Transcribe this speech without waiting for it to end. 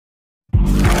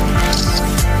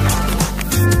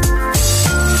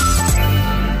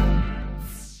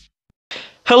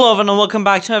Hello everyone and welcome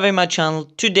back to my channel.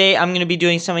 Today I'm going to be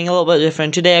doing something a little bit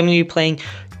different. Today I'm going to be playing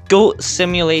Goat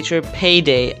Simulator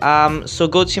Payday. So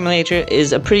Goat Simulator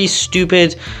is a pretty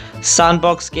stupid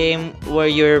sandbox game where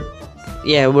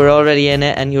we're already in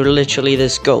it and you're literally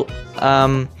this goat.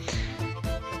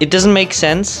 It doesn't make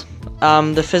sense.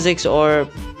 The physics are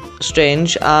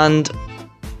strange and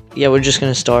yeah, we're just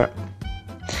going to start.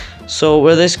 So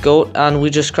we're this goat and we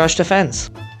just crashed a fence.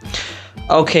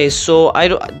 Okay, so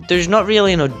there's not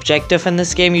really an objective in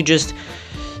this game. You just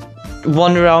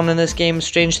wander around in this game.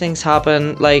 Strange things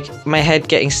happen, like my head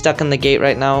getting stuck in the gate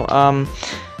right now.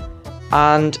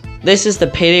 And this is the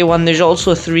Payday one. There's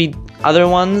also 3 other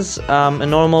ones, a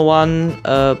normal one,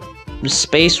 a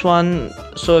space one.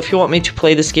 So if you want me to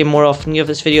play this game more often, give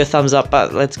this video a thumbs up,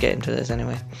 but let's get into this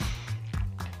anyway.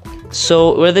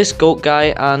 So we're this goat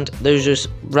guy and there's this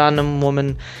random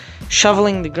woman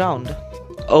shoveling the ground.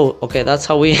 Oh, okay, that's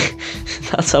how we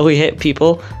that's how we hit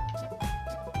people.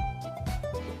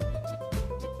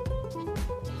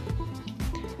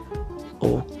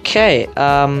 Okay,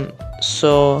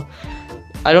 so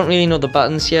I don't really know the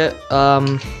buttons yet.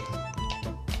 That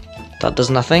does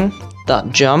nothing.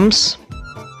 That jumps.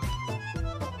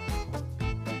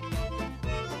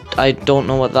 I don't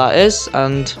know what that is,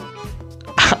 and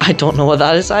I don't know what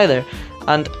that is either.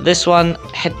 And this one,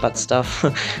 headbutt stuff.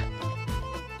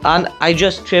 And I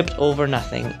just tripped over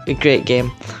nothing. A great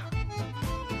game.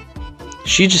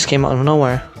 She just came out of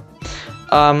nowhere.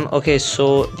 Okay,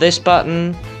 so this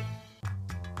button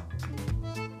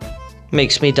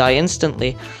makes me die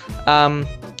instantly.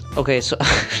 Okay, so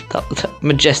that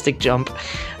majestic jump.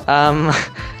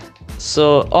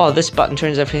 So this button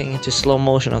turns everything into slow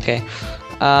motion. Okay.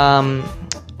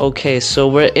 Okay, so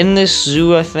we're in this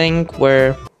zoo, I think,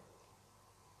 where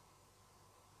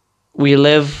we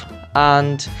live.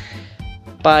 And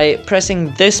by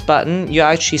pressing this button, you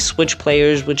actually switch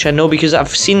players, which I know because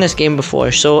I've seen this game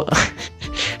before. So,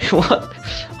 what?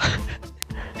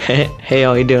 Hey,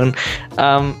 how you doing?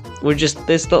 We're just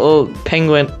this little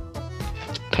dolphin.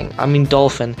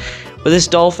 We're this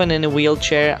dolphin in a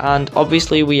wheelchair, and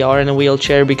obviously we are in a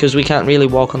wheelchair because we can't really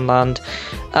walk on land.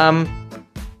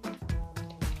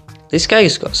 This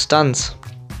guy's got stunts.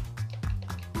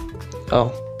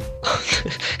 Oh.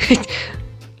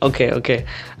 Okay.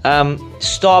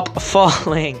 Stop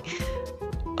falling.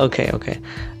 Okay.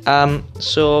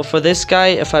 So for this guy,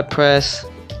 if I press...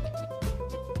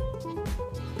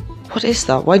 What is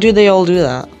that? Why do they all do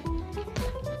that?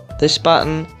 This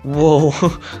button... Whoa.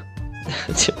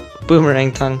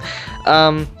 Boomerang tongue.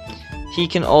 He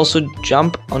can also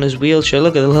jump on his wheelchair.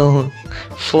 Look at the little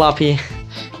floppy.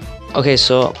 Okay,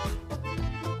 so...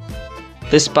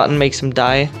 This button makes him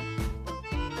die.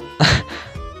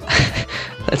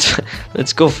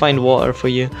 Let's go find water for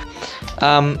you.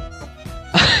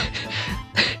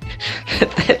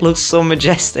 It looks so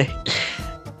majestic.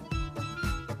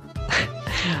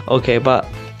 Okay, but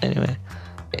anyway,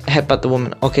 headbutt the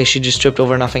woman. Okay, she just tripped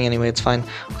over nothing anyway. It's fine.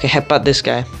 Okay, headbutt this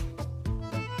guy.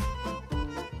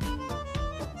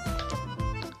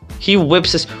 He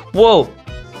whips his. Whoa!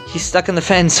 He's stuck in the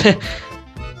fence.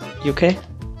 You okay?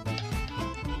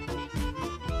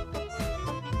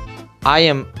 I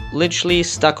am literally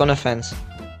stuck on a fence.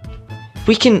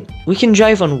 We can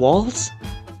drive on walls?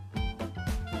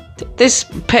 This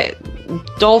pet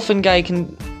dolphin guy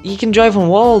can drive on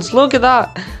walls. Look at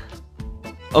that.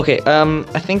 Okay,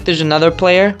 I think there's another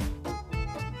player.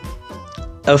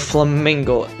 A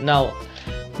flamingo. Now,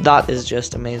 that is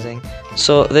just amazing.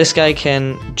 So this guy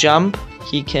can jump,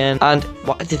 he can, and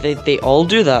what did they all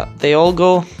do that? They all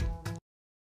go.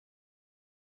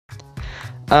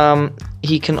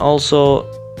 He can also,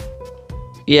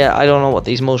 yeah, I don't know what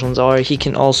these motions are. He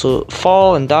can also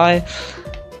fall and die.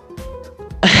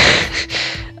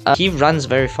 He runs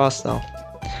very fast though,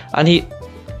 and he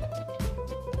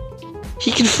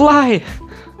can fly.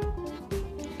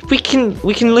 We can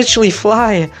literally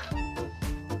fly.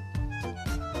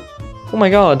 Oh my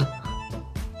god!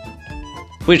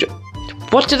 Wait,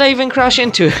 what did I even crash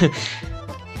into?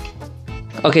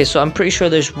 Okay, so I'm pretty sure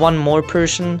there's one more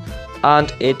person.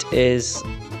 And it is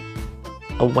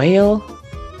a whale?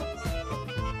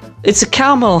 It's a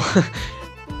camel!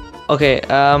 Okay,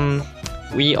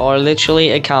 we are literally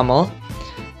a camel.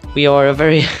 We are a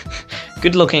very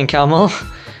good looking camel.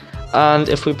 And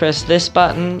if we press this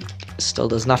button, it still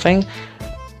does nothing.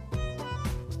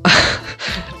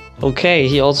 Okay,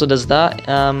 he also does that.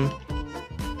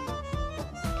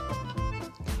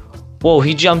 Whoa,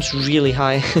 he jumps really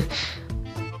high.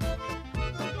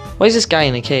 Why is this guy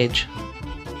in a cage?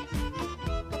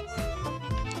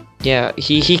 Yeah,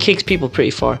 he kicks people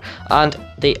pretty far. And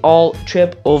they all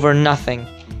trip over nothing.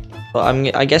 Well,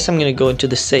 I guess I'm gonna go into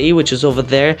the city, which is over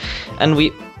there, and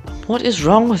what is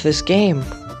wrong with this game?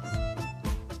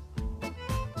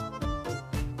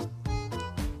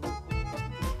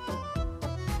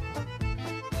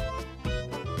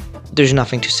 There's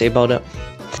nothing to say about it.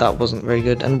 That wasn't very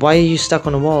good. And why are you stuck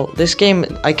on a wall? This game,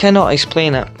 I cannot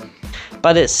explain it.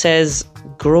 But it says,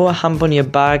 grow a hump on your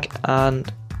back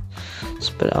and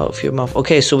spit it out of your mouth.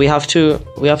 Okay, so we have to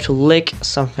lick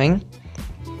something.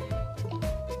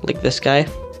 Lick this guy.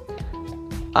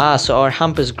 Ah, so our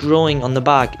hump is growing on the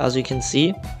back, as you can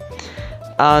see.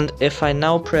 And if I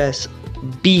now press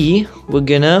B, we're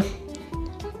gonna...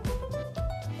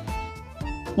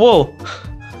 Whoa!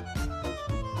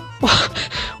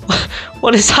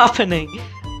 What is happening?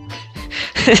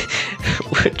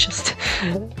 We're just...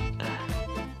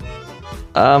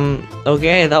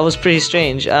 Okay, that was pretty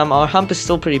strange. Our hump is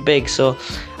still pretty big, so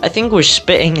I think we're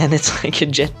spitting and it's like a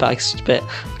jetpack spit.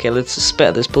 Okay, let's spit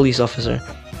at this police officer.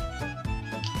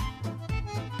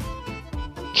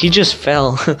 He just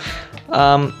fell.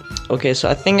 Okay, so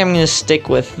I think I'm gonna stick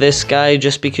with this guy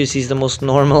just because he's the most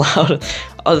normal out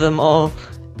of them all.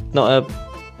 Not a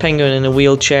penguin in a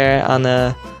wheelchair and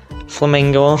a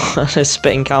flamingo and a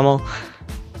spitting camel.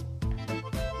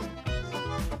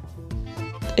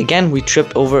 Again, we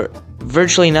tripped over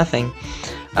virtually nothing.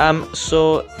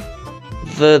 So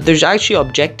there's actually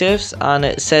objectives, and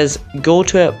it says go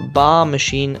to a bar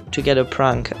machine to get a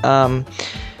prank.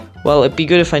 Well, it'd be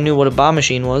good if I knew what a bar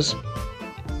machine was.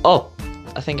 Oh,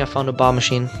 I think I found a bar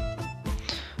machine.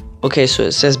 Okay, so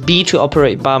it says B to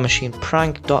operate bar machine.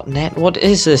 Prank.net. What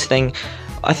is this thing?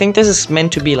 I think this is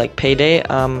meant to be like Payday.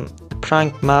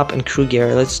 Prank map and crew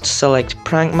gear. Let's select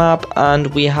prank map, and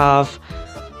we have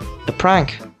a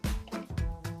prank.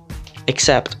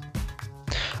 Accept.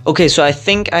 Okay, so I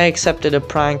think I accepted a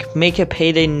prank. Make a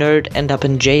Payday nerd end up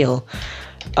in jail.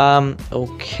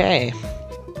 Okay.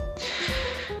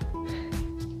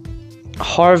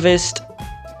 Harvest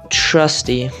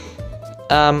Trusty.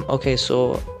 Okay,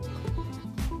 so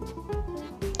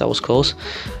that was close.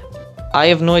 I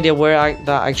have no idea where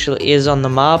that actually is on the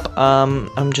map.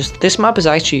 This map is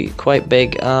actually quite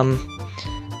big.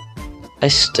 I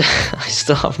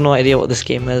still have no idea what this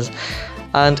game is.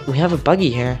 And we have a buggy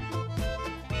here.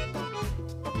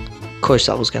 Of course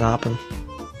that was gonna happen.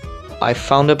 I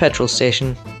found a petrol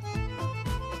station.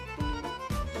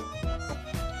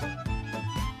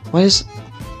 Why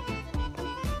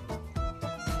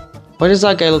does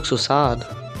that guy look so sad?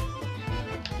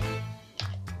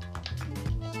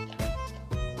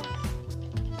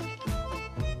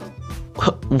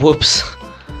 Whoops.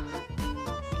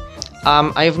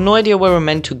 I have no idea where we're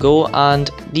meant to go,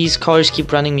 and these cars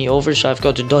keep running me over, so I've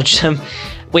got to dodge them.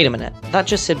 Wait a minute, that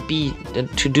just said B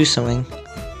to do something.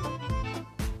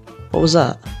 What was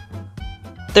that?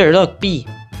 There, look, B.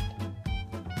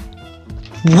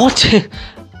 What?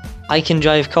 I can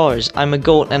drive cars. I'm a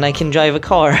goat and I can drive a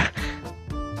car.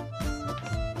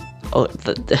 Oh,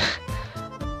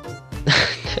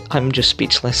 I'm just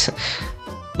speechless.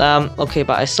 Okay,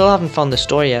 but I still haven't found the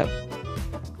store yet.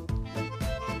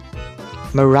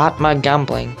 Maratma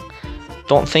Gambling.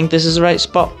 Don't think this is the right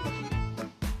spot.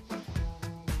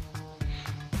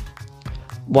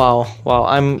 Wow,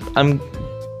 I'm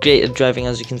great at driving,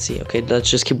 as you can see. Okay, let's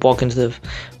just keep walking to the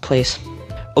place.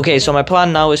 Okay, so my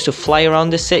plan now is to fly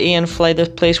around the city and fly the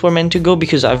place we're meant to go,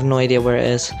 because I have no idea where it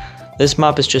is. This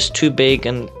map is just too big,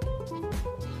 and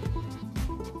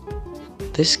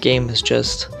this game is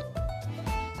just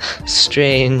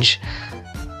strange.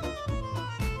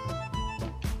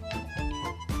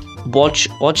 Watch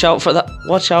out for that.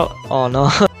 Watch out. Oh no.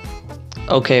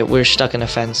 Okay, we're stuck in a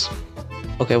fence.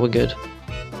 Okay, we're good.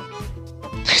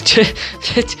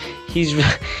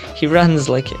 He runs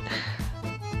like it.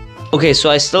 Okay, so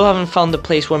I still haven't found the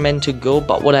place we're meant to go,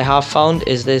 but what I have found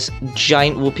is this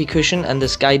giant whoopee cushion and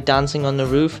this guy dancing on the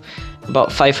roof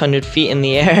about 500 feet in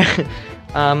the air.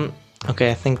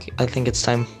 Okay, I think it's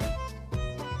time.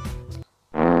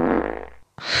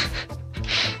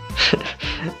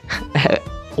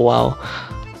 Wow.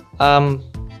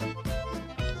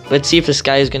 Let's see if this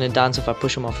guy is gonna dance if I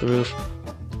push him off the roof.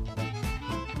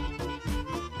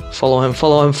 Follow him,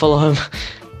 follow him, follow him.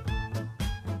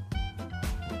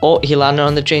 Oh, he landed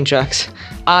on the train tracks.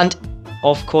 And,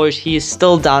 of course, he is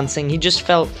still dancing. He just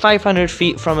fell 500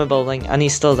 feet from a building, and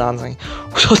he's still dancing.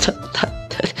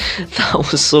 That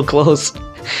was so close.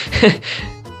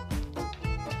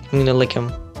 I'm gonna lick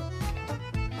him.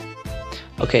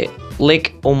 Okay,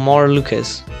 lick Omar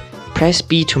Lucas. Press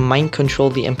B to mind control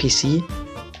the NPC.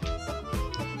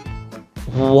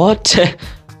 What?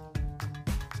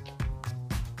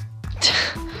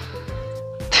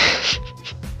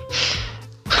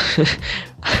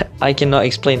 I cannot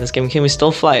explain this game. Can we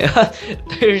still fly?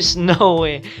 There's no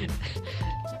way.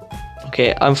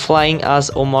 Okay, I'm flying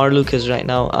as Omar Lucas right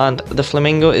now, and the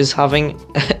flamingo is having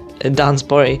a dance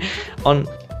party on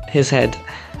his head.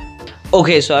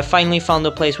 Okay, so I finally found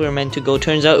the place we were meant to go.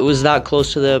 Turns out it was that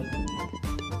close to the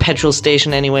petrol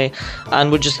station anyway,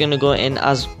 and we're just gonna go in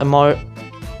as Omar.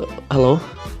 Hello?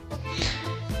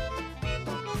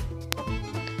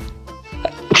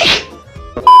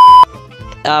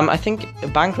 I think a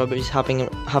bank robbery is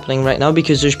happening right now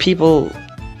because there's people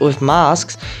with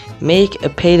masks. Make a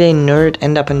payday nerd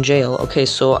end up in jail. Okay,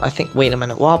 so I think, wait a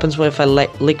minute, what happens if I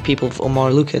lick people with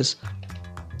Omar Lucas?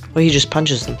 Well, he just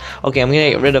punches them. Okay, I'm gonna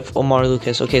get rid of Omar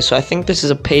Lucas. Okay, so I think this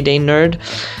is a payday nerd.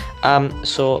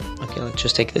 Okay, let's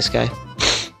just take this guy.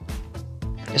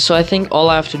 So I think all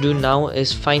I have to do now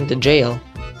is find the jail.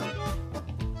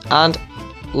 And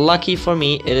lucky for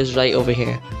me, it is right over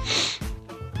here.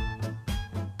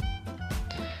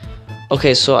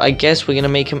 Okay, so I guess we're gonna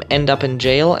make him end up in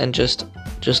jail and just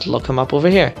lock him up over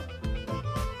here.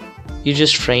 You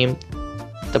just framed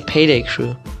the payday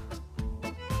crew.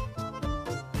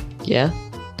 Yeah.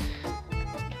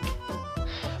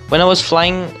 When I was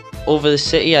flying over the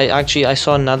city, I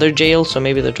saw another jail, so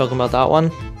maybe they're talking about that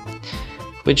one,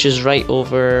 which is right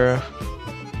over.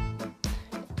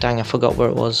 Dang, I forgot where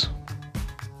it was.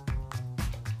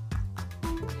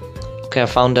 Okay, I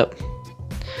found it.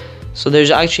 So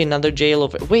there's actually another jail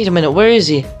over. Wait a minute, where is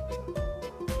he?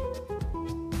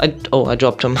 I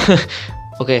dropped him.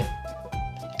 Okay.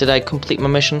 Did I complete my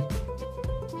mission?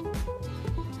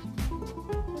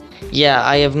 Yeah,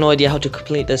 I have no idea how to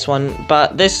complete this one,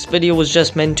 but this video was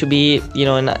just meant to be, you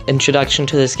know, an introduction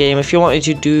to this game. If you want me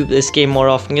to do this game more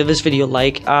often, give this video a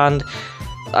like, and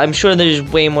I'm sure there's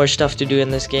way more stuff to do in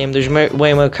this game. There's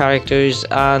way more characters,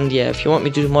 and yeah, if you want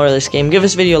me to do more of this game, give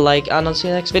this video a like, and I'll see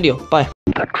you in the next video. Bye.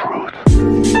 The truth.